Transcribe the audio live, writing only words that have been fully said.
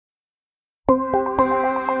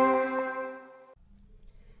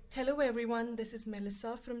everyone, this is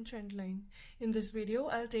Melissa from Trendlyne. In this video,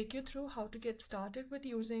 I'll take you through how to get started with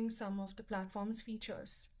using some of the platform's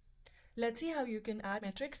features. Let's see how you can add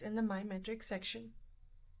metrics in the My Metrics section.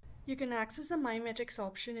 You can access the My Metrics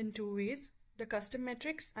option in two ways: the custom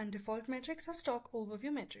metrics and default metrics or stock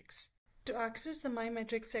overview metrics. To access the My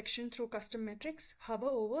Metrics section through custom metrics, hover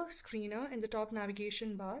over Screener in the top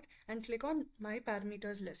navigation bar and click on My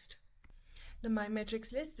Parameters list. The My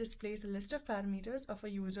Metrics list displays a list of parameters of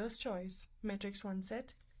a user's choice. Metrics one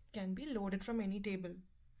set can be loaded from any table.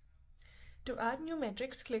 To add new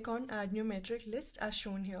metrics, click on Add New Metric List as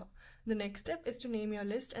shown here. The next step is to name your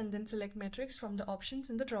list and then select metrics from the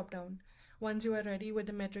options in the drop-down. Once you are ready with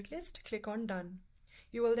the metric list, click on Done.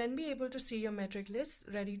 You will then be able to see your metric lists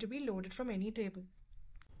ready to be loaded from any table.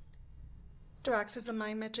 To access the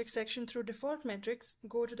My Metrics section through default metrics,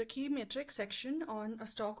 go to the Key Metrics section on a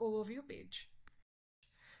stock overview page.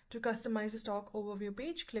 To customize the stock overview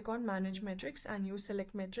page, click on Manage Metrics and use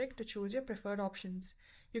Select Metric to choose your preferred options.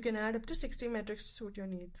 You can add up to 60 metrics to suit your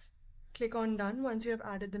needs. Click on Done once you have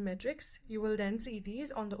added the metrics. You will then see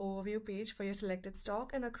these on the overview page for your selected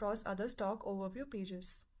stock and across other stock overview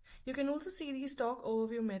pages. You can also see these stock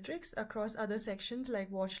overview metrics across other sections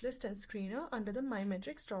like Watchlist and Screener under the My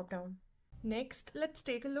Metrics dropdown. Next, let's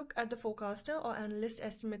take a look at the Forecaster or Analyst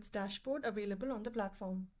Estimates dashboard available on the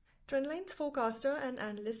platform. Trendlyne's Forecaster and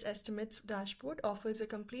Analyst Estimates dashboard offers a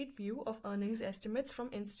complete view of earnings estimates from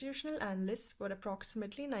institutional analysts for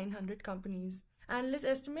approximately 900 companies. Analyst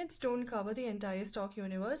estimates don't cover the entire stock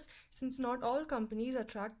universe since not all companies are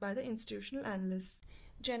tracked by the institutional analysts.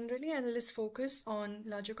 Generally, analysts focus on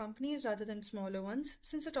larger companies rather than smaller ones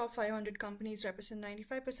since the top 500 companies represent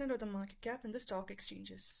 95% of the market cap in the stock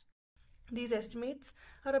exchanges. These estimates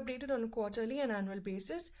are updated on a quarterly and annual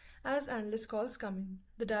basis as analyst calls come in.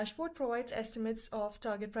 The dashboard provides estimates of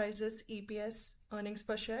target prices, EPS, earnings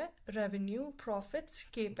per share, revenue, profits,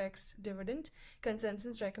 capex, dividend,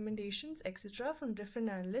 consensus recommendations, etc. from different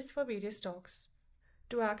analysts for various stocks.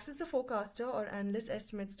 To access the Forecaster or Analyst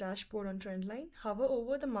Estimates dashboard on Trendlyne, hover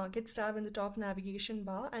over the Markets tab in the top navigation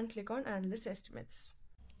bar and click on Analyst Estimates.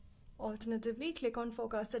 Alternatively, click on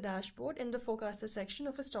Forecaster Dashboard in the Forecaster section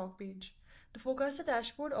of a stock page. The Forecaster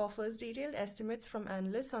Dashboard offers detailed estimates from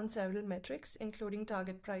analysts on several metrics, including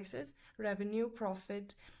target prices, revenue,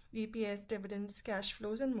 profit, EPS, dividends, cash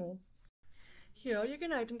flows, and more. Here, you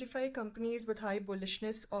can identify companies with high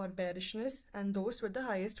bullishness or bearishness and those with the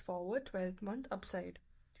highest forward 12-month upside.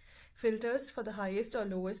 Filters for the highest or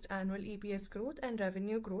lowest annual EPS growth and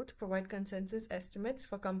revenue growth provide consensus estimates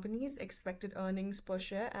for companies' expected earnings per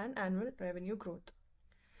share and annual revenue growth.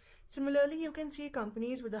 Similarly, you can see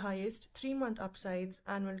companies with the highest 3-month upsides,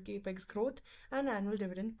 annual capex growth, and annual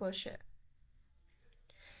dividend per share.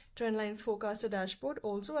 Trendlyne's Forecaster dashboard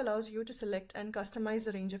also allows you to select and customize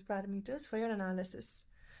the range of parameters for your analysis.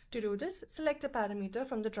 To do this, select a parameter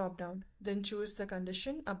from the drop-down, then choose the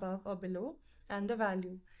condition above or below and the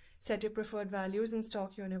value. Set your preferred values in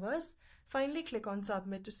Stock Universe. Finally, click on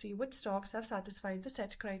Submit to see which stocks have satisfied the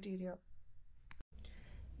set criteria.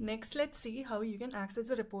 Next, let's see how you can access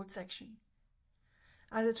the report section.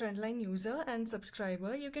 As a Trendlyne user and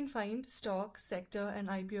subscriber, you can find stock, sector, and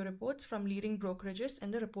IPO reports from leading brokerages in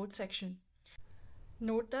the report section.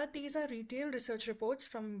 Note that these are retail research reports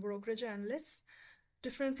from brokerage analysts,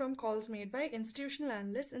 different from calls made by institutional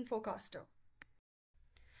analysts in Forecaster.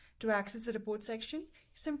 To access the report section,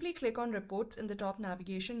 simply click on Reports in the top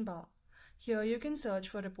navigation bar. Here you can search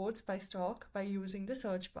for reports by stock by using the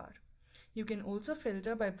search bar. You can also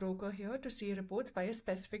filter by broker here to see reports by a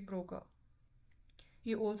specific broker.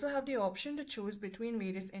 You also have the option to choose between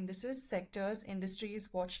various indices, sectors, industries,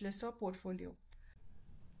 watchlists, or portfolio.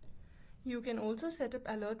 You can also set up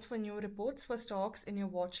alerts for new reports for stocks in your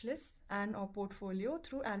watchlist and/or portfolio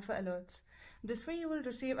through Alpha Alerts. This way you will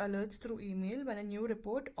receive alerts through email when a new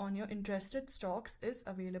report on your interested stocks is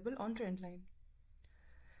available on Trendlyne.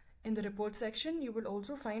 In the report section, you will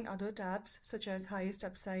also find other tabs such as Highest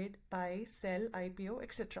Upside, Buy, Sell, IPO,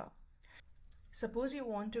 etc. Suppose you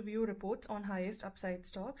want to view reports on highest upside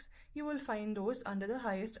stocks, you will find those under the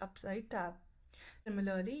Highest Upside tab.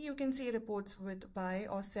 Similarly, you can see reports with buy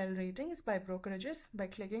or sell ratings by brokerages by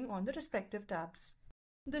clicking on the respective tabs.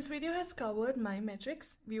 This video has covered My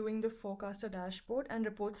Metrics, viewing the Forecaster dashboard and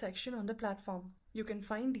report section on the platform. You can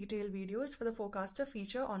find detailed videos for the Forecaster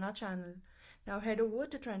feature on our channel. Now head over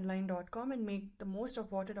to trendlyne.com and make the most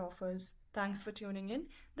of what it offers. Thanks for tuning in.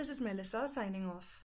 This is Melissa signing off.